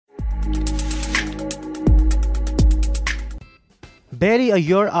Barely a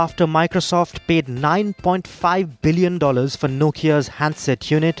year after Microsoft paid $9.5 billion for Nokia's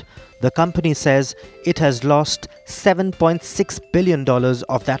handset unit, the company says it has lost $7.6 billion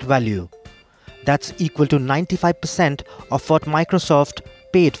of that value. That's equal to 95% of what Microsoft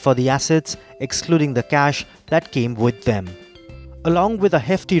paid for the assets, excluding the cash that came with them. Along with a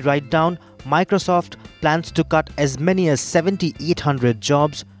hefty write-down, Microsoft plans to cut as many as 7,800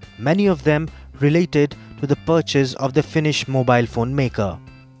 jobs, many of them related to the purchase of the Finnish mobile phone maker.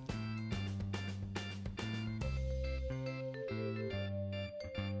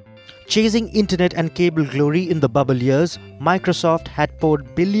 Chasing internet and cable glory in the bubble years, Microsoft had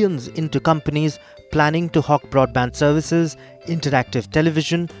poured billions into companies planning to hawk broadband services, interactive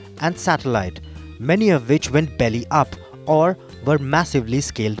television, and satellite, many of which went belly up or were massively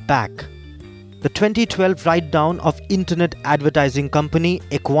scaled back. The 2012 write-down of internet advertising company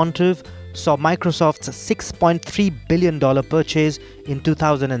Equantive saw Microsoft's $6.3 billion purchase in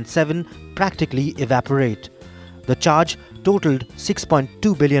 2007 practically evaporate. The charge totaled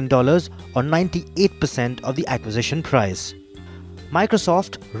 $6.2 billion or 98% of the acquisition price.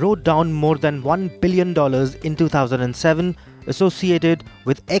 Microsoft wrote down more than $1 billion in 2007 associated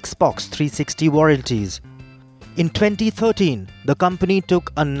with Xbox 360 warranties. In 2013, the company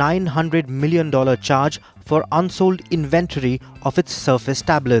took a $900 million charge for unsold inventory of its Surface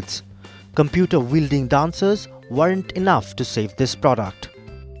tablets. Computer-wielding dancers weren't enough to save this product.